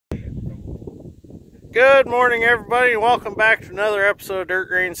Good morning, everybody, and welcome back to another episode of Dirt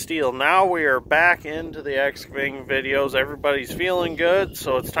Grain Steel. Now we are back into the excavating videos. Everybody's feeling good,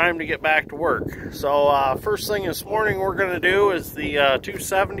 so it's time to get back to work. So first thing this morning we're going to do is the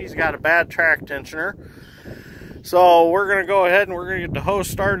 270's got a bad track tensioner. So we're going to go ahead and we're going to get the hose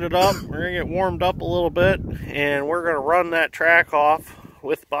started up. We're going to get warmed up a little bit, and we're going to run that track off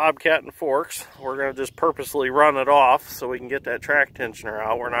with Bobcat and forks. We're going to just purposely run it off so we can get that track tensioner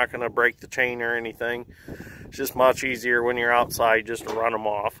out. We're not going to break the chain or anything. It's just much easier when you're outside just to run them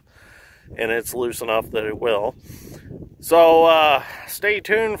off, and it's loose enough that it will. So stay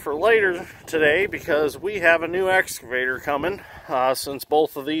tuned for later today, because we have a new excavator coming. Since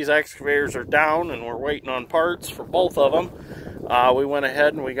both of these excavators are down and we're waiting on parts for both of them, we went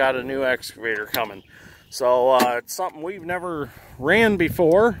ahead and we got a new excavator coming. So it's something we've never ran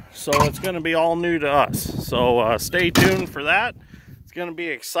before, so it's going to be all new to us. So stay tuned for that. It's going to be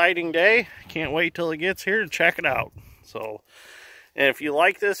an exciting day. Can't wait till it gets here to check it out. So, and if you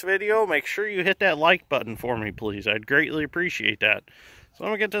like this video, make sure you hit that like button for me, please. I'd greatly appreciate that. So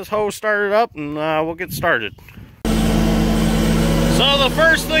I'm going to get this hose started up, and we'll get started. So the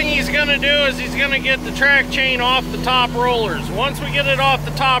first thing he's going to do is he's going to get the track chain off the top rollers. Once we get it off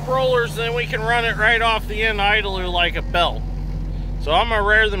the top rollers, then we can run it right off the end idler like a belt. So I'm going to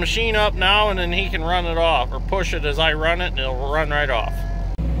rear the machine up now, and then he can run it off, or push it as I run it, and it'll run right off.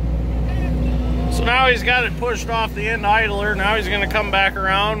 So now he's got it pushed off the end idler. Now he's going to come back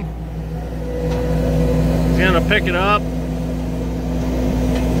around. He's going to pick it up.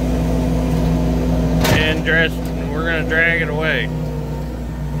 And we're going to drag it away.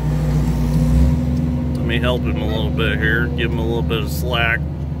 Let me help him a little bit here, give him a little bit of slack.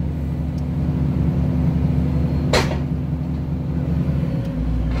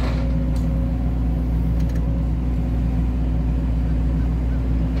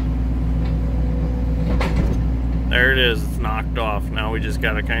 There it is, it's knocked off. Now we just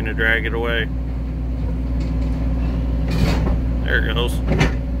got to kind of drag it away. There it goes.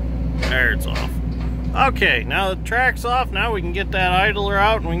 There, it's off. Okay, now the track's off. Now we can get that idler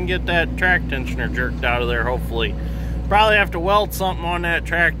out, and we can get that track tensioner jerked out of there, hopefully. Probably have to weld something on that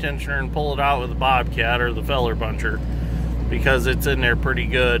track tensioner and pull it out with a Bobcat or the feller buncher, because it's in there pretty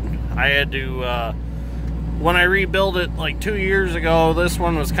good. I had to, when I rebuilt it like 2 years ago, this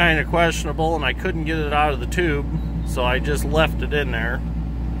one was kind of questionable, and I couldn't get it out of the tube, so I just left it in there,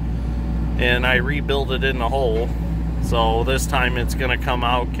 and I rebuilt it in the hole. So this time it's going to come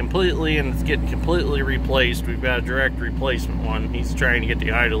out completely, and it's getting completely replaced. We've got a direct replacement one. He's trying to get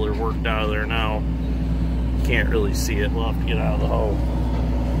the idler worked out of there now. Can't really see it. We'll have to get out of the hole.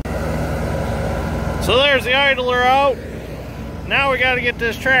 So there's the idler out. Now we got to get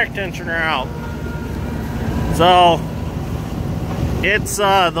this track tensioner out. So it's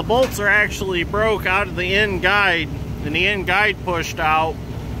the bolts are actually broke out of the end guide, and the end guide pushed out,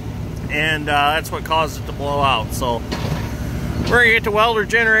 and that's what caused it to blow out. So we're gonna get the welder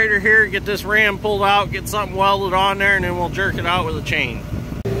generator here, get this ram pulled out, get something welded on there, and then we'll jerk it out with a chain.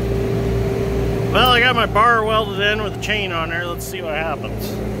 Well, I got my bar welded in with the chain on there. Let's see what happens.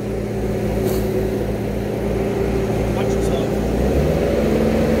 Watch yourself.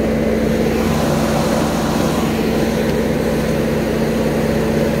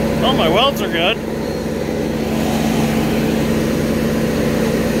 Well, my welds are good.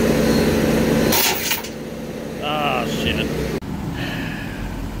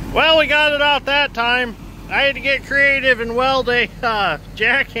 Well, we got it out that time. I had to get creative and weld a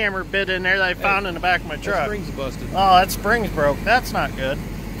jackhammer bit in there that I found in the back of my truck. The spring's busted. Oh, that spring's broke. That's not good.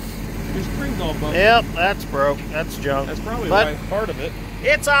 Your spring's all busted. Yep, that's broke. That's junk. That's probably why part of it.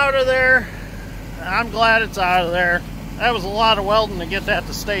 It's out of there. I'm glad it's out of there. That was a lot of welding to get that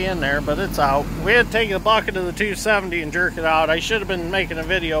to stay in there, but it's out. We had to take a bucket of the 270 and jerk it out. I should have been making a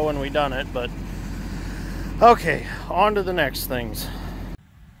video when we done it, but okay, on to the next things.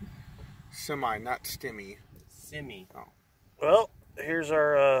 Semi, not stimmy. Semi. Oh. Well, here's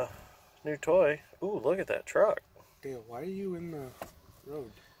our new toy. Ooh, look at that truck. Dale, why are you in the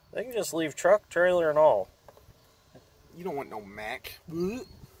road? They can just leave truck, trailer, and all. You don't want no Mac.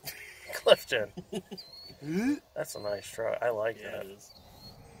 Clifton. That's a nice truck. I like that. It is.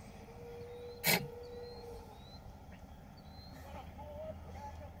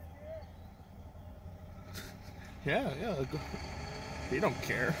 Yeah. You don't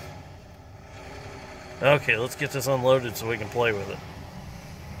care. Okay, let's get this unloaded so we can play with it.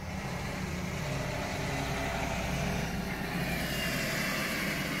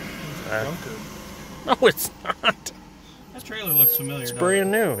 No, it's not. That trailer looks familiar. It's brand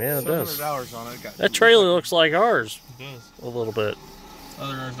new. Yeah, it does. $700 on it. That trailer looks like ours. It does. A little bit.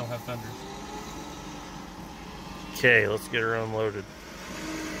 Other ours don't have fenders. Okay, let's get her unloaded.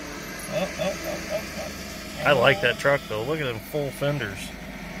 Oh. I like that truck though. Look at them full fenders.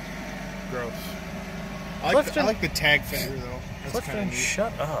 Gross. I like the tag fender though. That's kind of neat.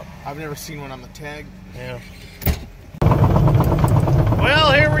 Shut up. I've never seen one on the tag. Yeah.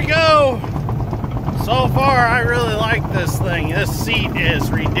 Well, here we go. So far, I really like this thing. This seat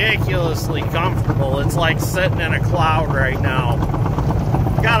is ridiculously comfortable. It's like sitting in a cloud right now.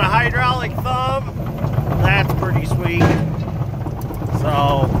 Got a hydraulic thumb. That's pretty sweet.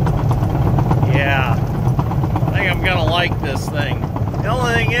 So, yeah. I think I'm gonna like this thing. The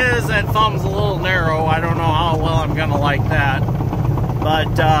only thing is that thumb's a little narrow. I don't know how well I'm gonna like that. But,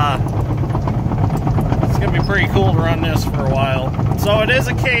 it's gonna be pretty cool to run this for a while. So it is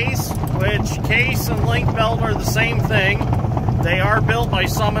a case, which case and link belt are the same thing. They are built by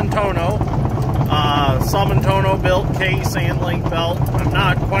Sumitomo. Sumitomo built case and link belt. I'm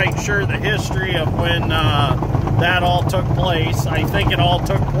not quite sure the history of when that all took place. I think it all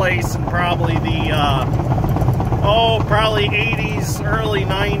took place in probably the, probably 80s, early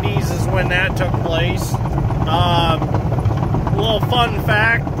 90s is when that took place. A little fun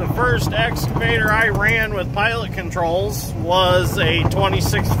fact, the first excavator I ran with pilot controls was a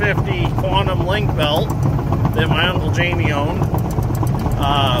 2650 Quantum link belt that my Uncle Jamie owned.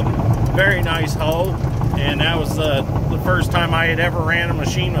 Very nice hoe, and that was the first time I had ever ran a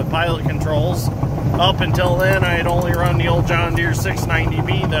machine with pilot controls. Up until then, I had only run the old John Deere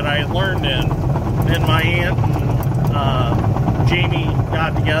 690B that I had learned in. Then my aunt and Jamie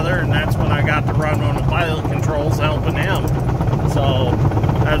got together, and that's when I got to run on the pilot controls helping him. So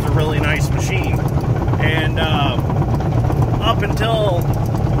that was a really nice machine. And up until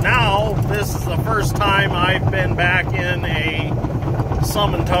now, this is the first time I've been back in a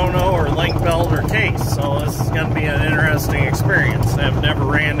Sumitomo or link belt or case. So this is going to be an interesting experience. I've never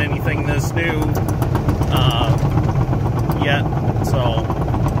ran anything this new yet. So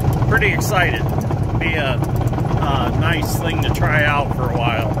pretty excited. It'll be a nice thing to try out for a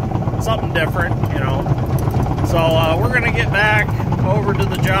while. Something different, you know. So we're going to get back over to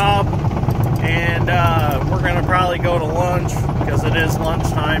the job, and we're going to probably go to lunch because it is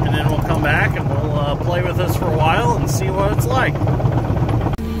lunchtime, and then we'll come back and we'll play with this for a while and see what it's like.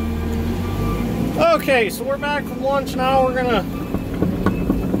 Okay, so we're back from lunch now. We're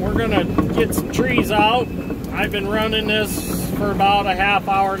gonna get some trees out. I've been running this for about a half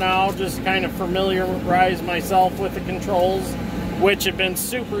hour now, just kind of familiarize myself with the controls, which have been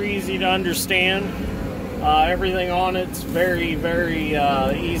super easy to understand. Everything on it's very, very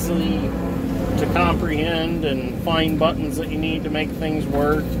easily to comprehend and find buttons that you need to make things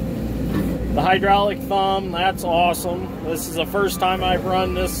work. The hydraulic thumb, that's awesome. This is the first time I've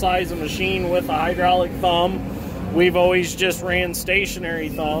run this size of machine with a hydraulic thumb. We've always just ran stationary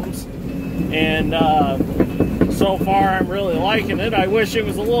thumbs. And so far I'm really liking it. I wish it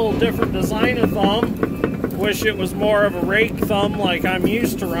was a little different design of thumb. Wish it was more of a rake thumb like I'm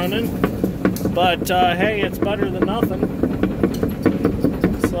used to running. But hey, it's better than nothing.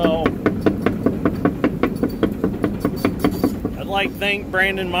 So I'd like to thank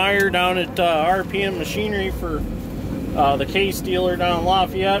Brandon Meyer down at RPM Machinery for the case dealer down in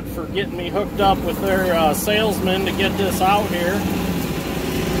Lafayette for getting me hooked up with their salesman to get this out here.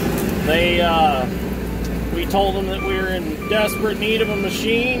 We told them that we were in desperate need of a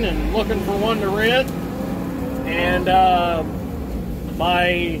machine and looking for one to rent. And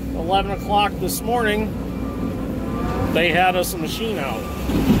by 11 o'clock this morning, they had us a machine out.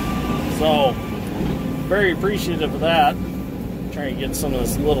 So, very appreciative of that. Trying to get some of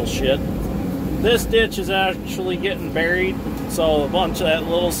this little shit. This ditch is actually getting buried, so a bunch of that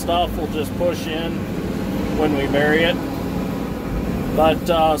little stuff will just push in when we bury it.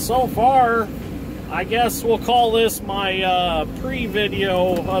 But so far, I guess we'll call this my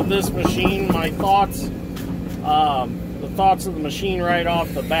pre-video of this machine, my thoughts, the thoughts of the machine right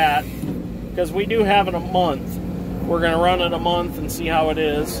off the bat, because we do have it a month. We're going to run it a month and see how it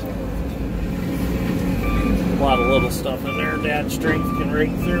is. A lot of little stuff in there Dad's strength can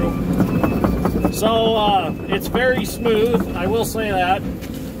rake through. So it's very smooth, I will say that.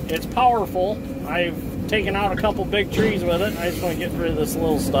 It's powerful. I've taken out a couple big trees with it. I just want to get rid of this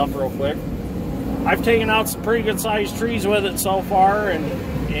little stuff real quick. I've taken out some pretty good sized trees with it so far, and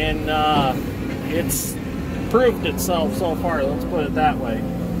it's proved itself so far, let's put it that way.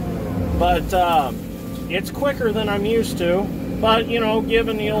 But it's quicker than I'm used to. But, you know,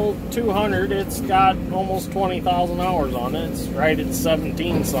 given the old 200, it's got almost 20,000 hours on it. It's right at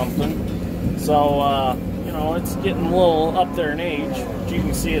 17 something. So, you know, it's getting a little up there in age. As you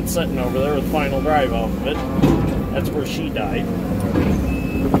can see, it's sitting over there with final drive off of it. That's where she died.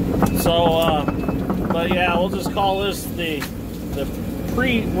 So, But yeah, we'll just call this the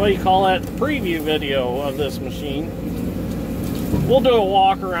preview video of this machine. We'll do a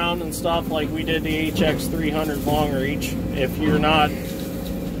walk around and stuff like we did the HX300 long reach. If you're not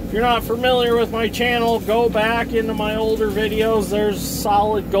familiar with my channel, go back into my older videos. There's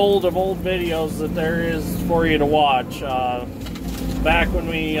solid gold of old videos that there is for you to watch. Back when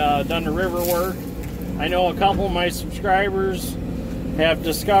we done the river work, I know a couple of my subscribers have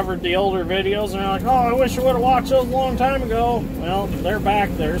discovered the older videos and they're like, oh, I wish I would have watched those a long time ago. Well, they're back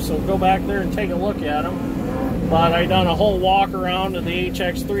there, so go back there and take a look at them. But I done a whole walk around of the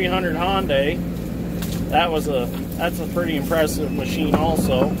HX300 Hyundai. That's a pretty impressive machine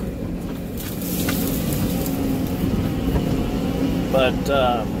also. But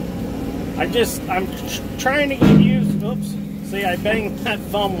I'm trying to get used. Oops. See, I bang that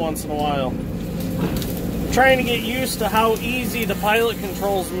thumb once in a while. Trying to get used to how easy the pilot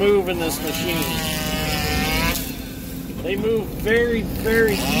controls move in this machine. They move very,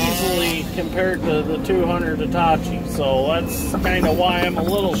 very easily compared to the 200 Hitachi. So that's kind of why I'm a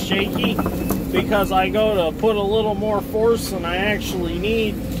little shaky, because I go to put a little more force than I actually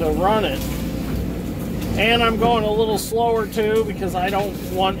need to run it. And I'm going a little slower too, because I don't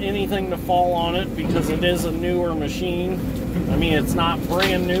want anything to fall on it, because it is a newer machine. I mean, it's not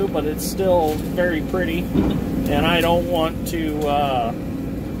brand new, but it's still very pretty. And I don't want to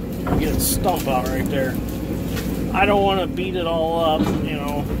get a stump out right there. I don't want to beat it all up, you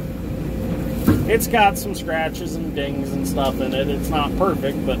know. It's got some scratches and dings and stuff in it. It's not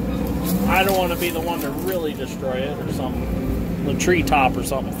perfect, but I don't want to be the one to really destroy it or something. The treetop or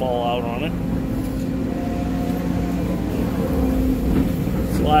something fall out on it.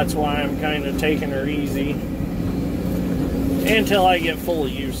 So that's why I'm kind of taking her easy until I get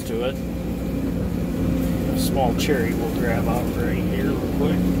fully used to it. A small cherry we'll grab out right here real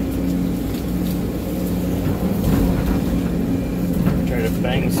quick. Try to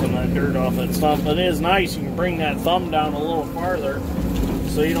bang some of that dirt off that stump. It is nice, you can bring that thumb down a little farther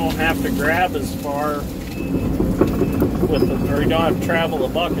so you don't have to grab as far with it, or you don't have to travel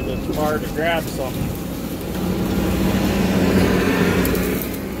the bucket as far to grab something.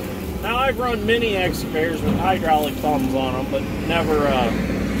 Now, I've run mini excavators with hydraulic thumbs on them, but never a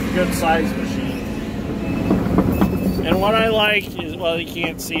good size machine. And what I like is, well, you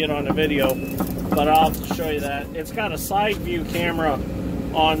can't see it on the video, but I'll have to show you that. It's got a side view camera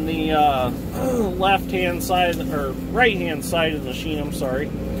on the left-hand side, or right-hand side of the machine, I'm sorry.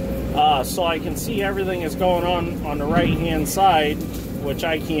 So I can see everything that's going on the right-hand side, which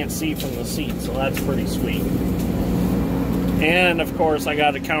I can't see from the seat, so that's pretty sweet. And, of course, I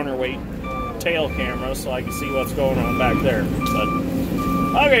got a counterweight tail camera, so I can see what's going on back there. But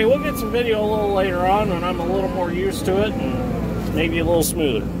okay, we'll get some video a little later on when I'm a little more used to it and maybe a little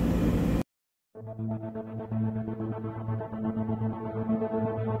smoother.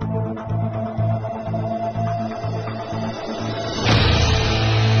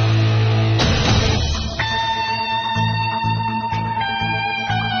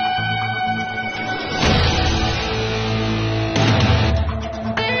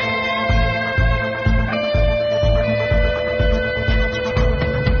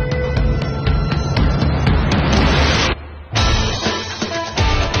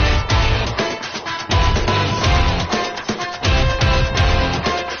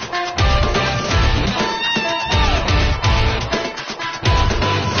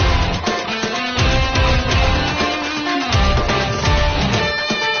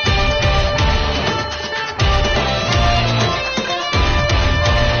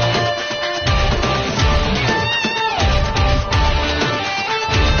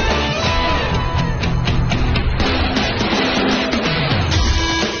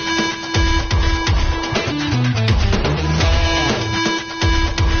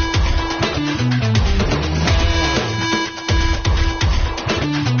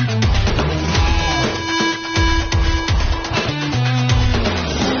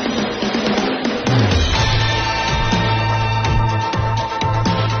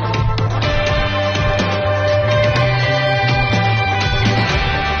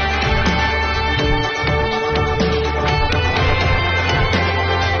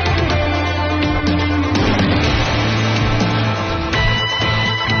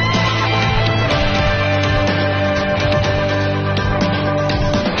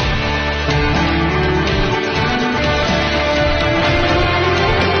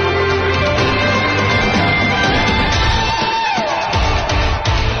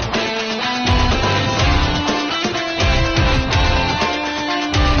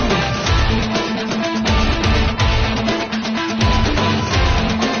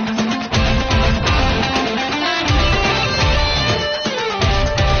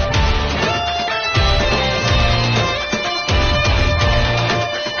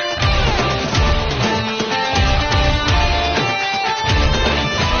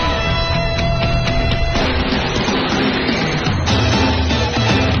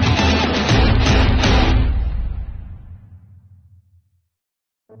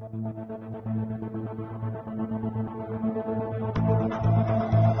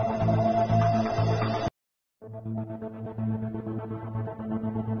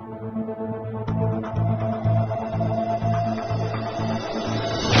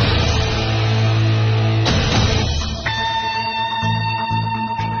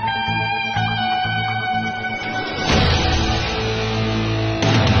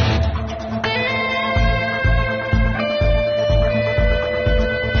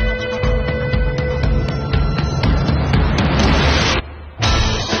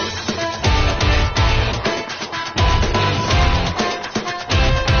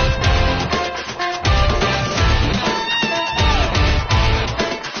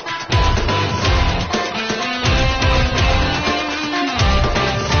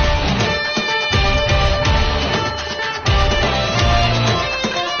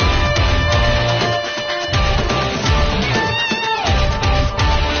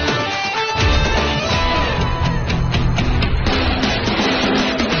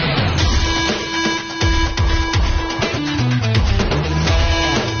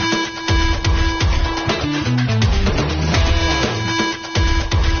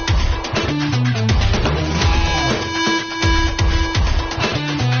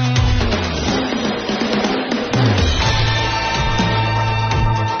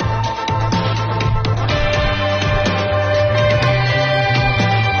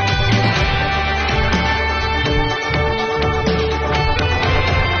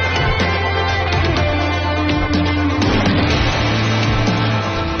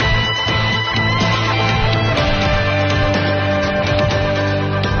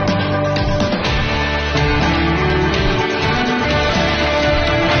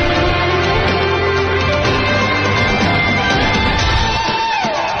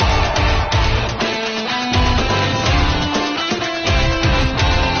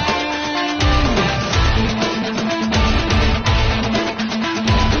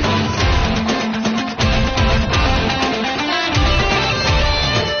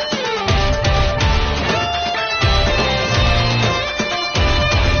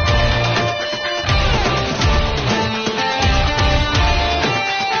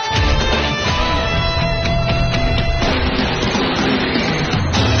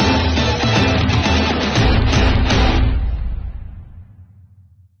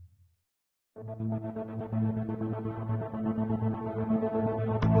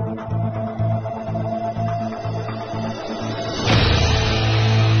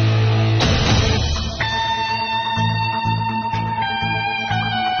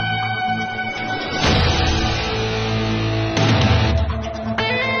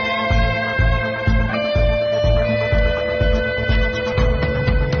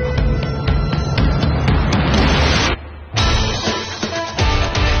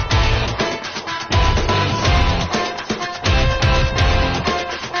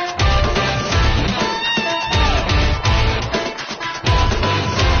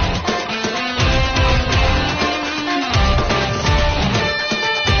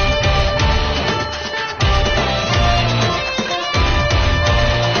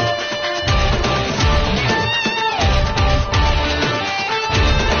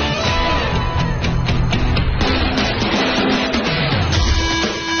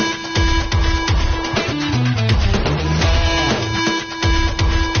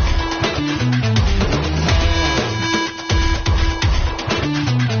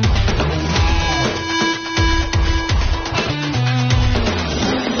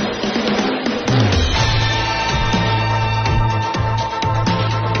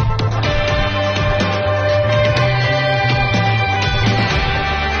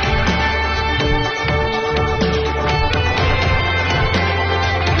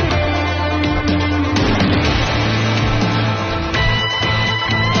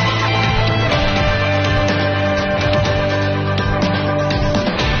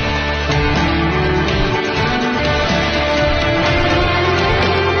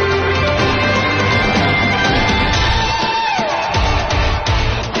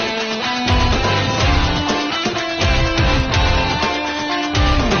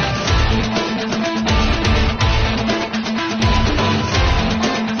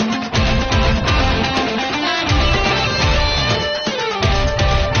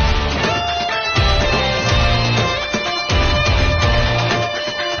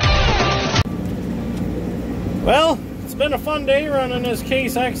 been a fun day running this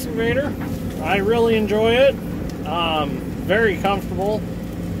case excavator. I really enjoy it. Very comfortable.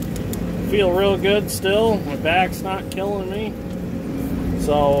 Feel real good still. My back's not killing me.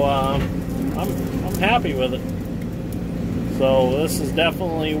 So I'm happy with it. So this is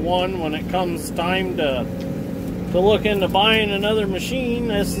definitely one, when it comes time to look into buying another machine,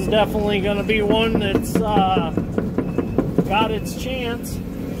 this is definitely going to be one that's got its chance.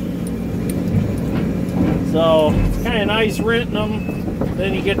 So it's kind of nice renting them,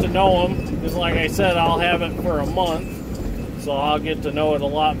 then you get to know them, because like I said, I'll have it for a month, so I'll get to know it a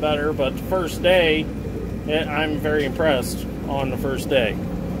lot better. But the first day, I'm very impressed on the first day.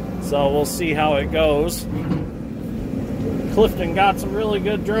 So we'll see how it goes. Clifton got some really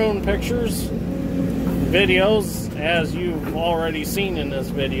good drone pictures, videos, as you've already seen in this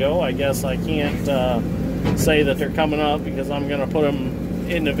video. I guess I can't say that they're coming up because I'm going to put them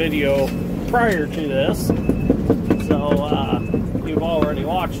in the video prior to this. So you've already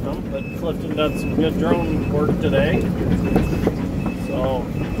watched them, but Clifton done some good drone work today. So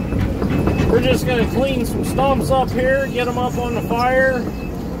we're just going to clean some stumps up here, get them up on the fire,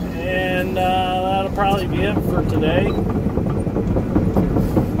 and that'll probably be it for today.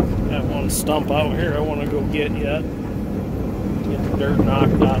 Got one stump out here I want to go get yet. Get the dirt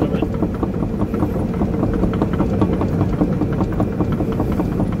knocked out of it.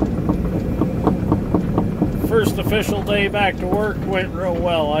 First official day back to work went real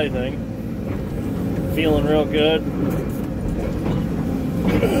well, I think. Feeling real good.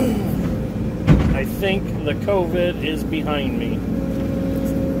 I think the COVID is behind me.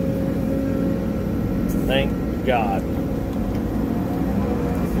 Thank God.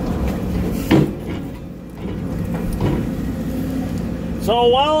 So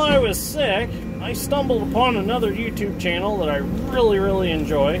while I was sick, I stumbled upon another YouTube channel that I really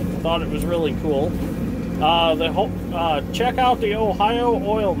enjoy. Thought it was really cool. Check out the Ohio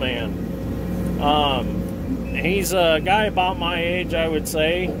Oil Man. He's a guy about my age, I would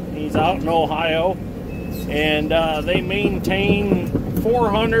say. He's out in Ohio, and they maintain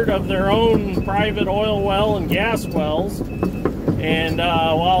 400 of their own private oil well and gas wells. And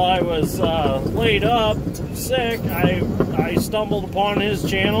while I was laid up sick, I stumbled upon his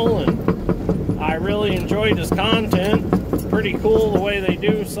channel, and I really enjoyed his content. It's pretty cool the way they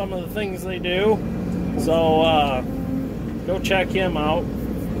do some of the things they do. So go check him out.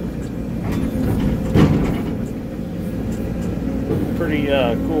 Pretty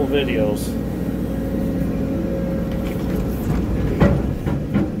cool videos.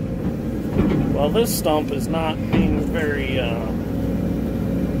 Well, this stump is not being very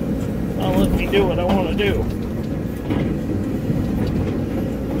not letting me do what I want to do.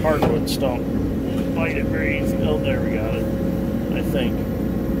 Hardwood stump. Bite it very easy. Oh, there we got it. I think.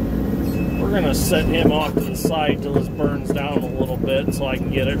 We're going to set him off to the side till this burns down a little bit so I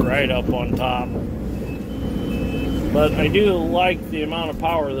can get it right up on top. But I do like the amount of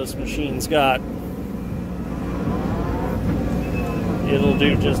power this machine's got. It'll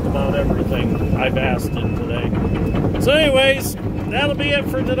do just about everything I've asked it today. So anyways, that'll be it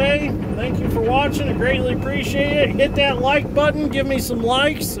for today. Thank you for watching. I greatly appreciate it. Hit that like button. Give me some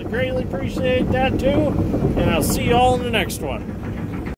likes. I greatly appreciate that too. And I'll see you all in the next one.